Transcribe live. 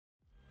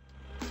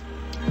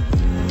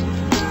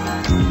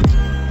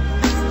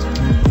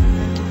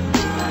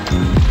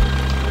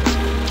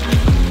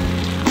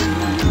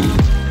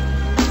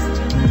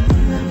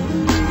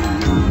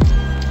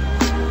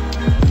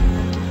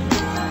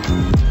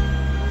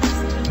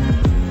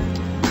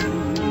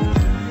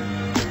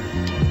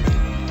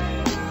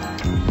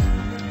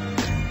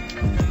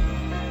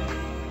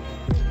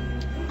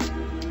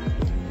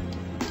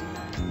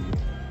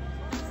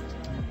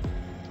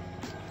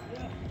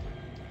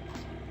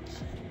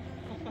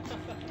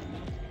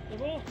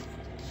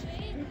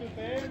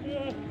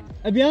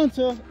À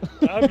bientôt.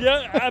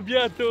 À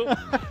bientôt.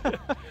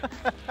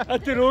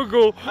 Até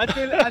logo.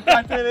 Até logo.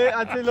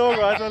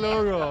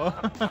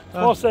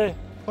 Français.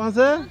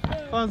 Français?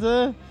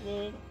 Français?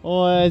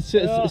 Oh,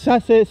 ça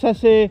c'est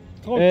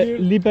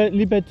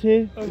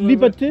liberté.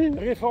 Liberté?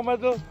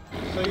 Reformador.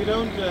 So you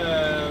don't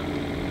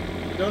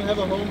have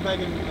a home back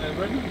in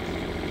Britain?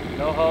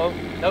 No home,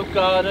 no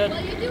garden.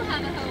 Well, you do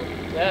have a home.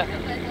 Yeah.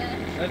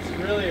 That's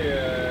really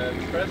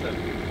impressive.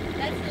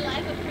 That's the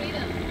life of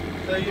freedom.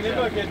 So you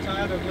never get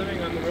tired of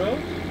living on the road?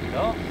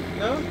 No.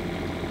 No?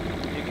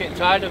 You get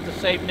tired of the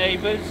same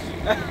neighbours.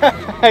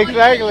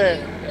 Exactly.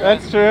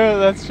 That's true.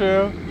 That's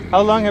true.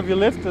 How long have you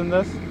lived in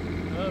this?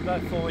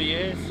 About 4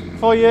 years.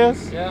 4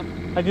 years? Yeah.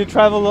 And you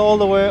traveled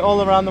all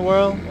around the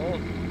world?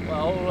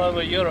 All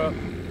over Europe.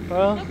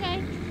 Well,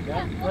 Okay.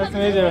 Yeah. nice to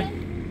meet you.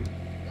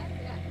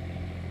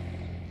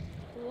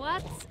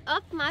 What's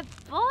up, my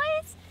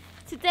boys?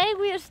 Today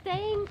we are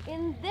staying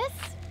in this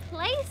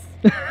place.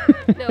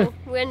 No,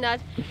 we're not.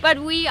 But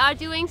we are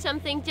doing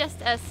something just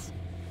as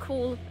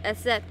cool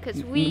as that,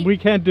 because We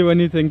can't do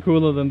anything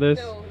cooler than this.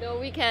 No,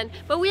 we can't.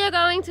 But we are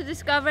going to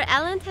discover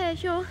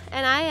Alentejo,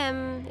 and I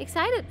am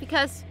excited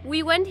because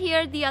we went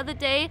here the other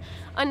day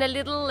on a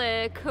little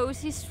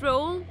cozy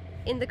stroll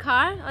in the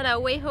car on our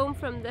way home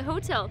from the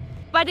hotel.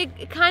 But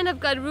it kind of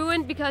got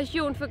ruined because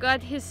Jon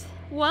forgot his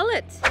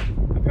wallet.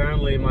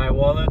 Apparently my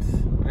wallet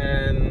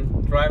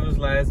and driver's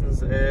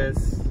license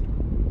is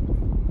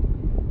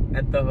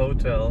at the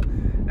hotel.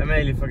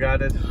 Amelia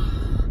forgot it.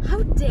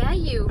 How dare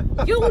you?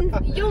 You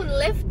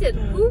left it.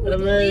 Who would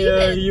leave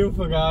Amelia, it? you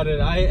forgot it.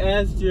 I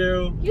asked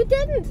you. You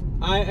didn't.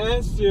 I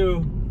asked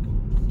you.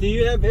 Do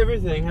you have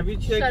everything? Have you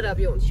checked? Shut up,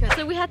 Jon. Shut up.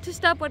 So we had to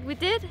stop what we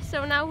did.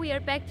 So now we are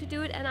back to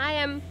do it, and I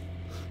am.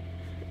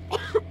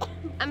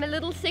 I'm a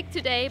little sick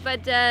today,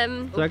 but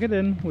Suck it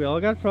in. We all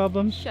got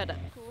problems. shut up.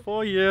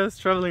 4 years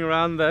traveling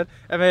around that.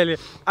 Amelia,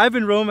 I've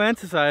been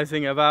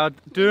romanticizing about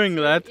doing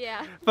that.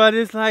 Yeah. But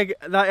it's like,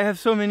 I have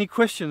so many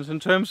questions in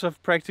terms of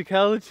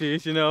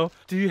practicalities, you know.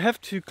 Do you have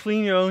to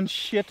clean your own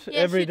shit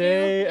every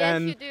day? Yes,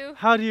 And you do.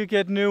 how do you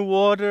get new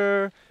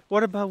water?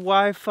 What about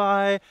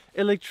Wi-Fi,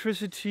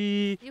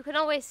 electricity? You can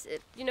always,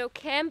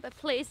 camp a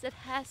place that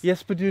has.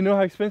 Yes, but do you know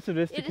how expensive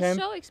it is to It is camp?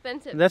 so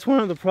expensive. That's one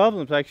of the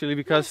problems actually,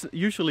 because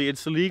usually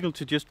it's illegal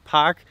to just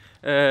park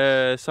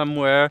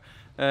somewhere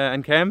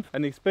and camp,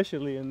 and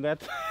especially in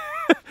that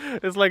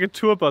it's like a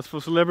tour bus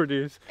for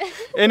celebrities.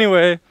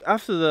 Anyway,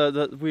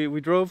 after we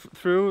drove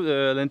through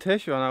the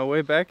Alentejo on our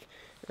way back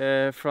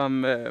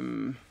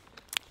from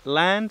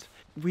land,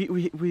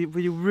 we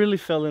really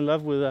fell in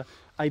love with the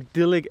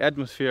idyllic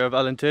atmosphere of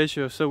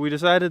Alentejo, so we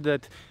decided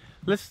that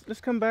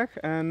let's come back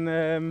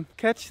and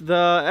catch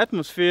the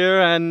atmosphere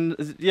and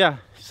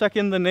suck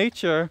in the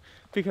nature,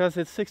 because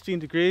it's 16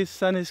 degrees,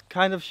 sun is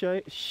kind of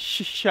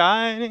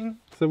shining.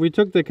 So we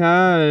took the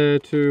car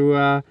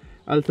to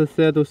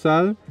Alentejo do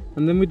Sal,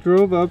 and then we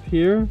drove up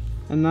here,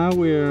 and now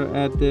we're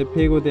at the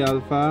Pego de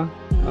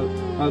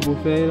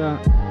Albufeira.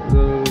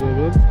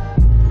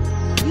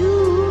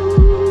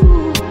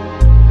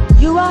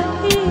 You are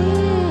here.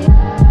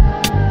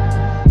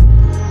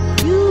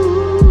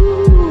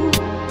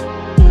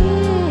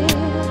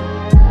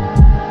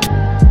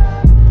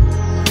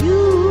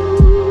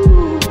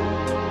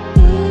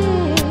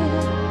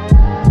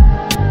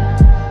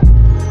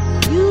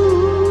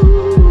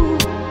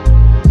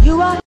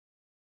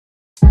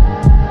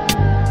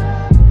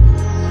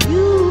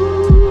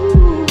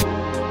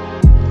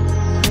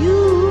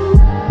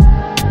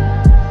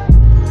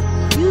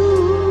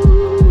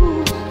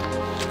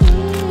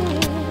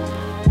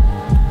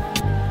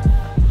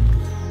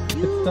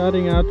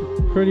 Starting out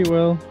pretty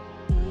well.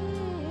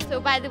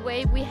 So by the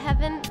way, we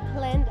haven't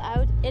planned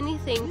out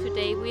anything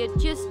today. We are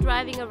just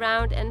driving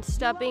around and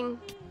stopping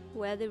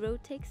where the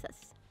road takes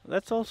us.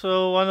 That's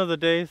also one of the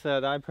days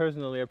that I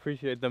personally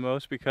appreciate the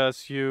most,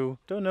 because you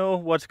don't know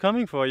what's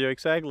coming for you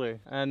exactly.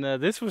 And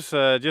this was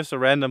just a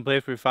random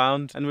place we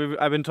found, and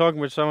I've been talking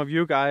with some of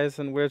you guys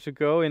and where to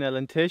go in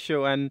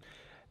Alentejo, and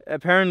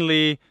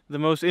apparently the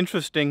most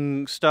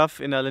interesting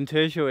stuff in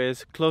Alentejo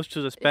is close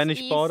to the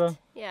Spanish border.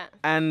 Yeah.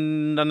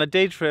 And on a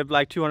day trip,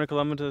 like 200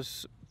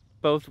 kilometers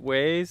both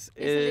ways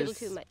It's a little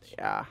too much.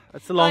 Yeah,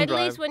 it's a long or at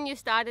drive. least when you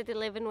started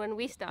 11, when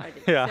we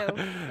started. Yeah. So,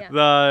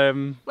 yeah.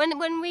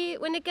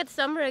 When it gets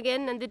summer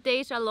again and the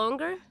days are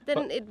longer,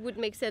 then it would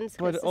make sense,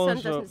 because the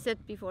sun doesn't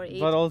set before 8.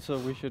 But also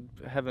we should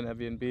have an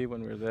Airbnb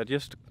when we're there,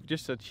 just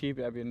a cheap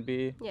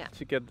Airbnb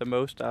to get the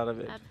most out of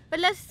it. But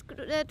let's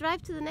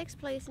drive to the next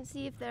place and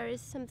see if there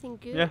is something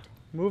good. Yeah,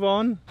 move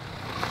on.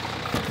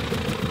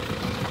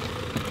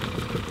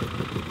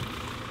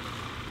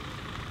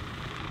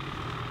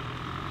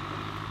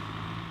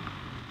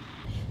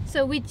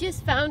 So we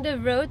just found a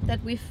road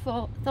that we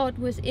thought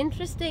was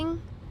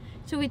interesting.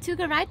 So we took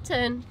a right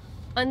turn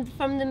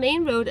from the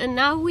main road, and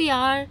now we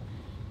are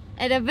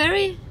at a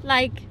very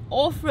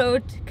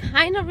off-road,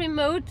 kind of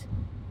remote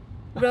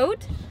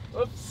road.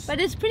 Oops. But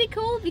it's pretty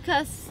cool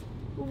because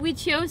we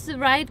chose the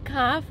right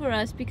car for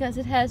us, because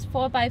it has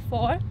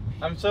 4x4.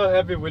 I'm so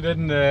happy we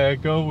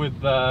didn't go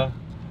with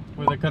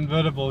with a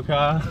convertible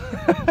car.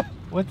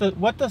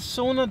 What does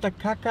zona de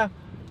caca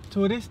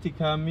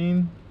turística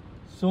mean?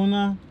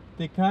 Zona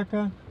de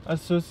caca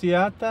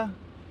asociada,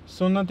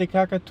 zona de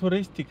caca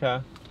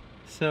turística.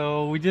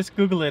 So we just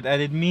Google it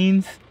and it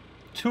means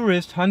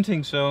tourist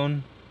hunting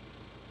zone.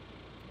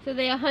 So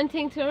they are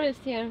hunting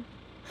tourists here.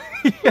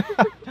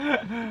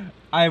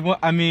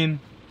 I mean,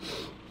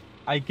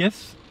 I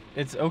guess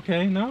it's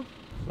okay, no?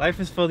 Life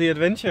is for the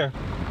adventure.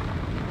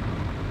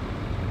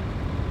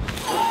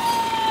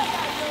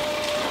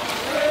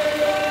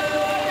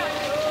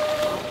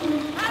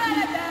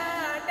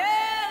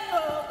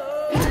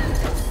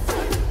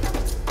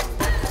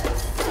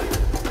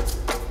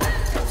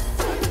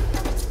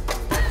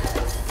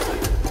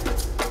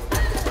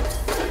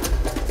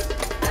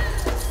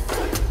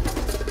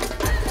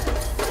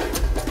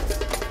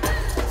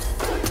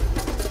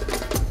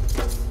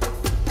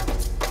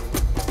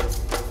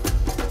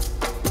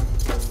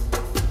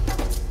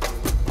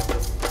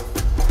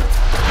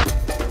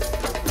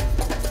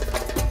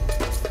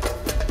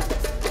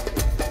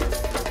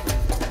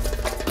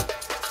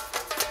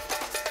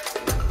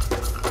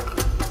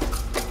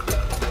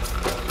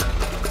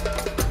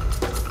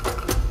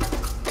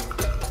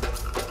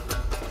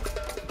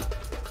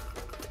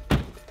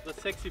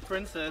 Sexy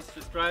princess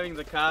is driving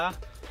the car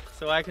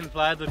so I can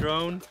fly the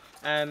drone,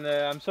 and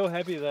I'm so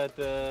happy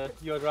that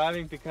you're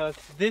driving, because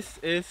this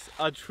is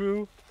a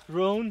true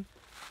drone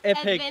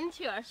epic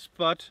adventure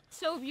spot.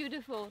 So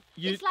beautiful.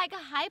 It's like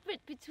a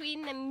hybrid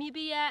between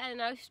Namibia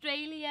and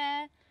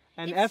Australia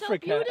and it's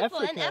Africa. So beautiful.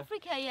 And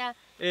Africa, yeah.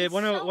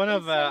 One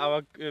of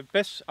our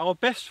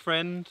best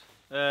friend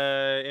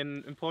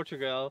in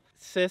Portugal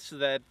says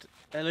that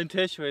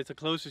Alentejo is the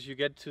closest you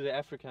get to the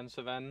African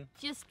savannah.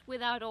 Just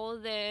without all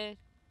the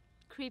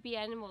creepy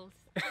animals.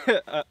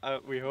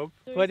 We hope.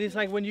 But it's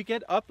like when you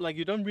get up, like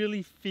you don't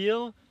really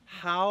feel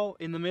how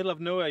in the middle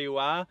of nowhere you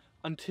are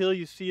until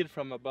you see it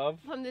from above.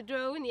 From the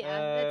drone, yeah,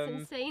 that's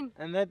insane.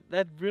 And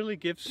that really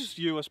gives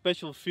you a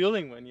special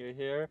feeling when you're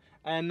here.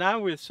 And now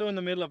we're so in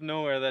the middle of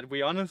nowhere that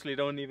we honestly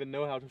don't even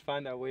know how to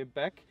find our way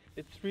back.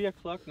 It's 3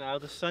 o'clock now,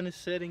 the sun is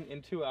setting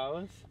in 2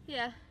 hours.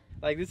 Yeah.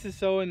 Like this is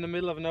so in the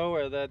middle of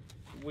nowhere that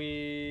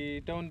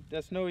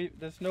there's no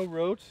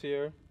roads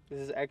here.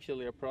 This is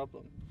actually a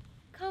problem.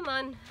 Come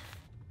on.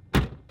 See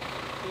you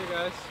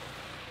guys.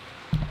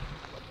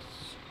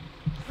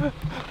 Sorry,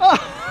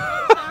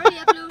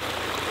 I blew.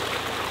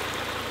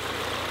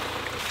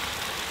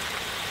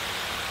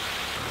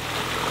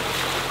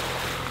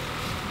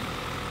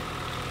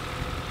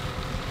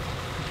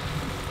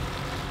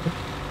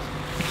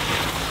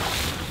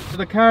 So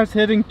the car is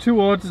heading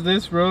towards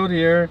this road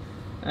here,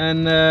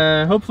 and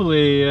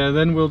hopefully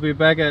then we'll be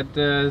back at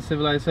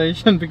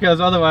civilization,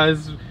 because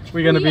otherwise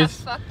we're gonna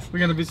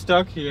be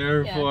stuck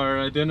here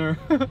for dinner.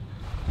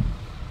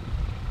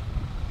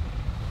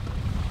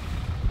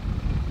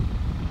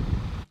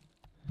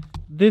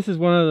 This is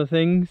one of the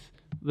things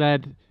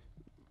that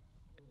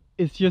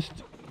it's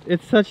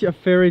such a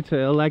fairy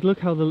tale. Like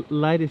look how the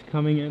light is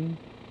coming in.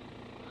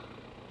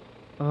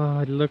 Oh,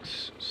 it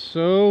looks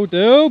so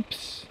dope.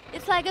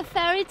 It's like a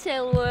fairy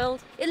tale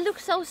world. It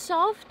looks so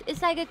soft.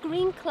 It's like a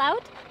green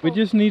cloud. We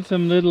just need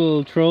some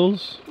little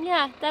trolls.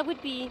 Yeah, that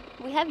would be.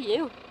 We have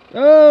you.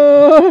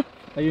 Oh!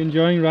 Are you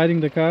enjoying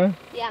riding the car?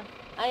 Yeah,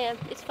 I am.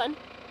 It's fun.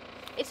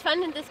 It's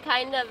fun in this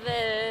kind of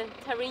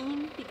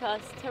terrain,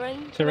 because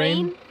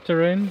terrain.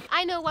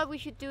 I know what we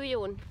should do,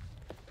 Jon.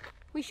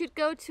 We should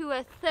go to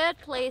a third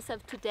place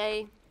of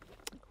today,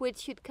 which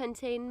should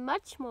contain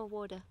much more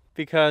water.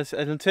 Because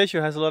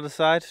Alentejo has a lot of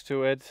sides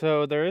to it,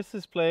 so there is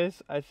this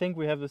place. I think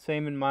we have the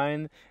same in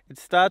mind. It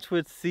starts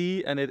with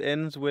C and it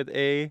ends with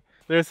A.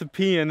 There's a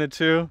P in it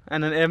too,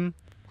 and an M,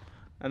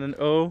 and an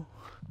O.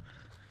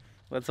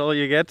 That's all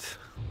you get.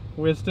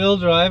 We're still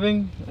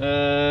driving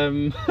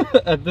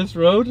at this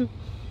road.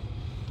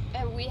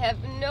 And we have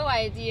no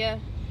idea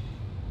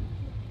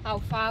how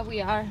far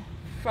we are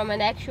from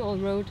an actual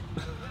road.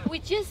 We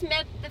just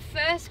met the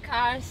first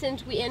car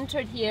since we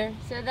entered here,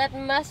 so that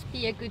must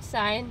be a good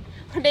sign.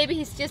 Or maybe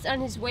he's just on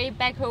his way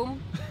back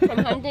home from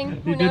hunting,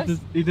 who knows?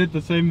 He did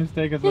the same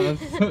mistake as us.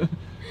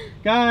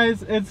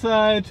 Guys, it's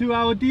a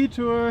 2-hour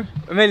detour.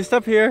 Amelia,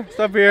 stop here,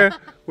 stop here.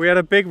 We're at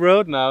a big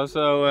road now,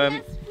 so...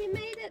 yes, we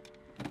made it.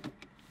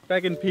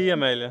 Back in P,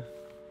 Amelia.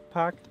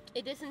 Park.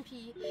 It isn't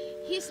P.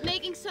 He's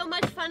making so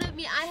much fun of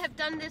me. I have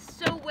done this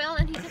so well,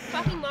 and he's a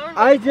fucking moron.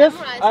 I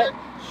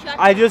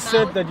just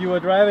said that you were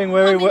driving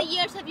very well. How many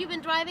years have you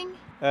been driving?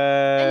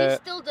 And you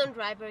still don't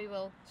drive very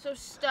well. So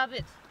stop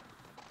it.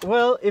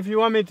 Well, if you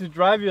want me to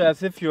drive you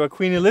as if you are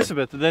Queen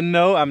Elizabeth, then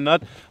no, I'm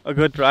not a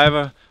good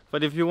driver.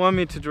 But if you want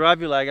me to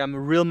drive you like I'm a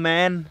real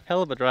man,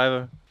 hell of a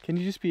driver. Can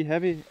you just be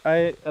happy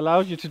I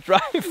allowed you to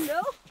drive? No. It's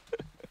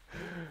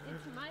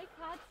my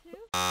car too.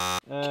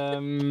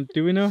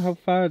 Do we know how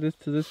far it is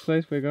to this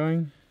place we're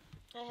going?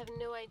 I have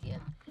no idea.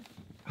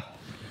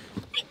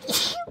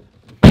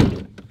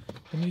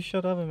 Can you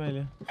shut up,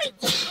 Amelia?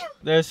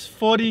 There's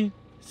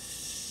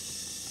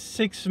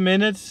 46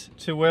 minutes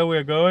to where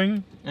we're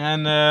going,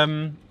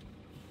 and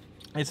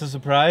it's a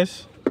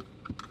surprise.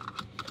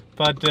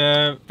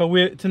 But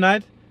we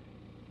tonight,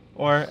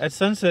 or at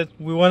sunset,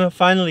 we want to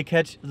finally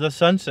catch the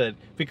sunset,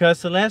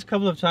 because the last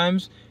couple of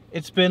times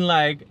it's been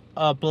like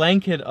a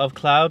blanket of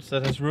clouds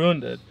that has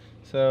ruined it.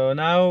 So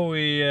now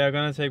we are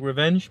gonna take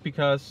revenge,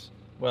 because,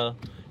 well,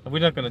 we're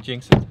not gonna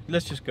jinx it.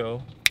 Let's just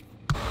go.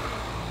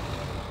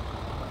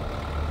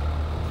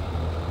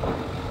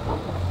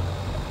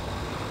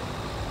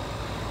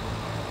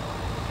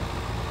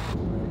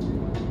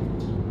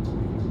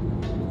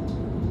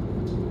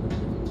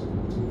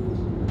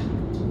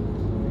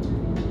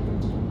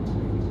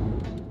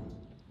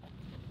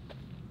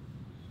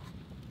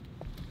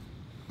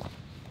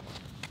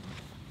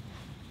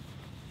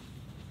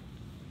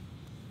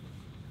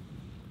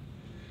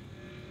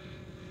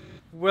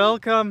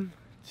 Welcome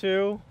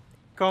to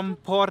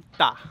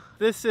Comporta.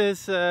 This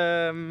is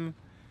the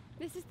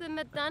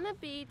Madonna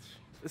beach.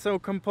 so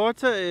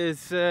Comporta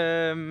is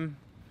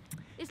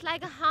It's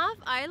like a half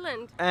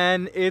island.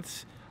 and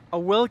it's a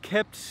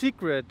well-kept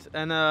secret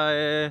and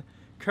a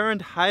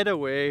current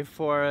hideaway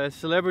for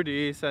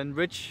celebrities and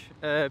rich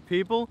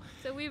people.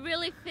 So we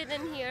really fit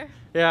in here.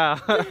 Yeah.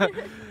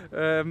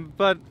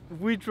 But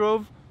we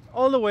drove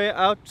all the way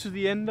out to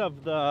the end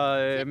of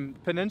the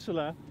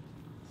peninsula.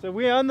 So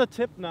we're on the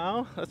tip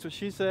now, that's what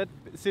she said.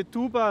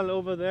 Setúbal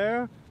over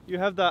there. You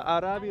have the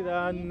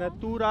Arabida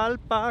Natural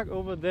Park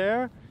over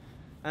there.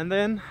 And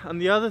then on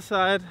the other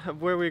side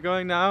of where we're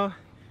going now,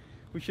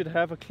 we should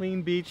have a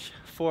clean beach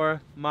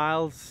for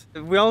miles.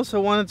 We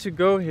also wanted to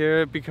go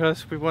here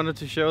because we wanted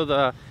to show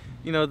the,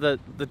 you know, the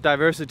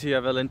diversity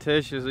of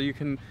Alentejo. So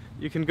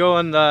you can go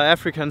on the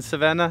African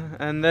savannah,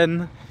 and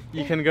then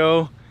you can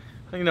go,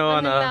 you know, on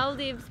on the a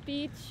Maldives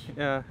beach.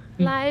 yeah.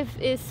 Life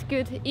is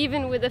good,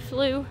 even with the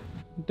flu.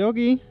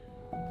 Doggy,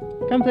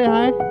 come say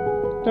hi.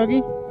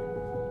 Doggy.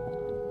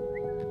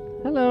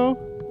 Hello.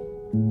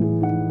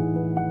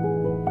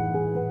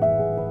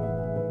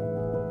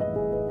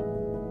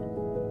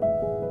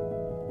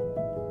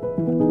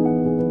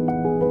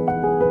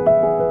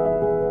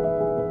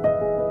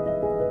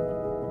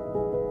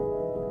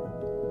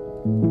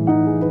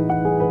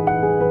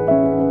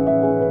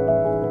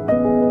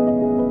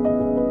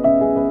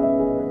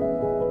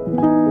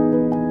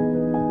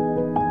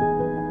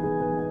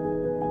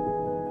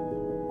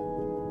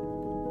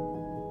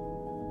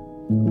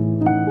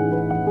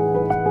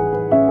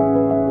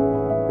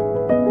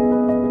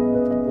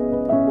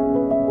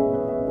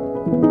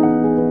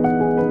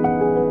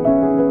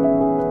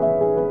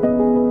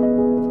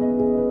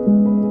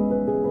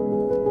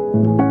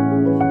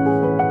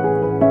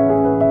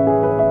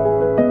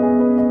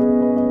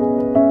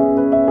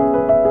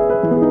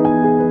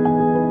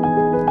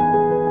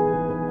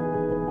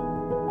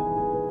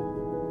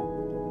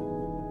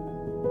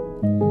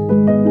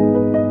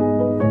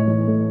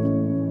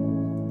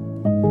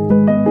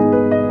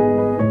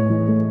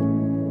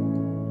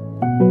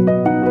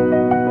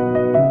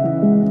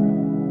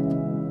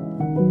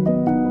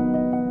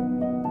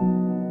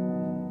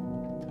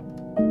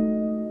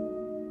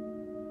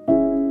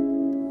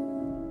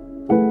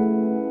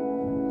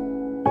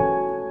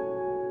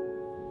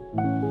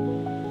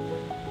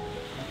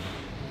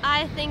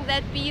 I think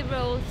that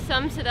B-roll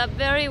sums it up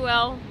very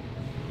well.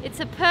 It's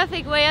a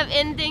perfect way of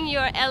ending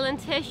your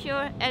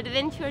Alentejo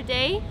adventure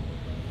day.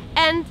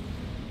 And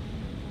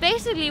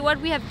basically what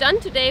we have done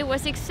today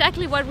was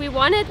exactly what we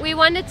wanted. We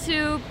wanted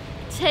to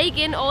take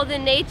in all the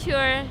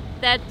nature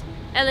that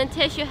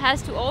Alentejo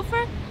has to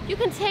offer. You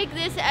can take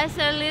this as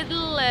a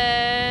little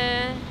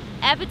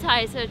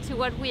appetizer to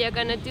what we are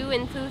gonna do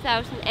in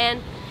 2000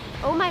 and...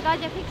 Oh my god,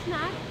 jag fick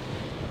snart.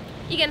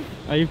 Igen.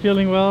 Are you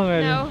feeling well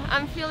already? No,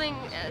 I'm feeling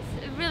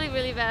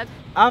really bad.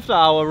 After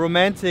our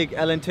romantic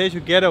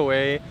Alentejo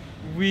getaway,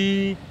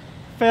 we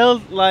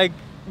felt like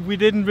we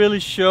didn't really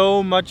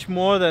show much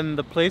more than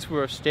the place we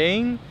were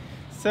staying.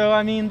 So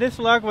I mean, this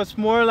vlog was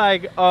more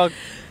like a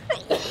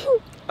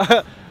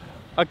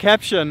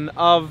caption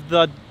of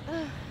the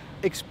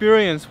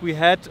experience we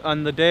had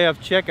on the day of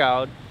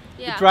checkout.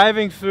 Yeah.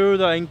 Driving through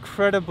the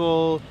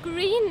incredible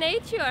Green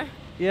nature.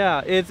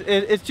 Yeah,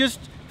 it's just,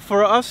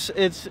 for us,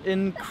 it's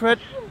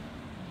incredible.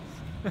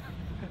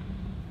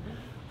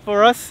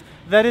 For us,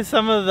 that is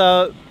some of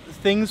the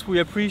things we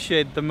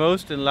appreciate the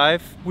most in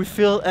life. We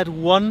feel at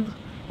one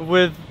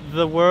with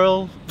the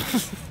world.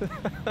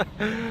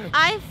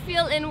 I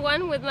feel in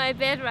one with my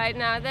bed right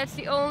now. That's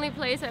the only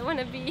place I want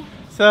to be.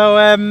 So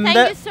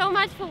thank you so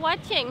much for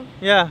watching.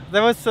 Yeah,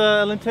 that was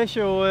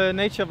Alentejo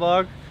nature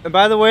vlog. And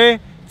by the way,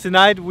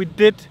 tonight we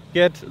did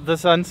get the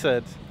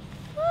sunset.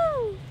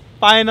 Woo.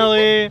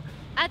 Finally.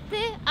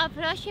 Até a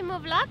próximo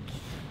vlog.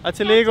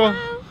 Até logo.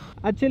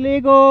 Até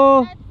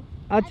logo.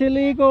 Até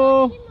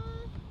logo.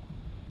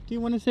 Do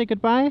you want to say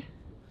goodbye?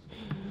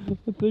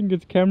 I think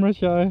it's camera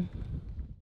shy.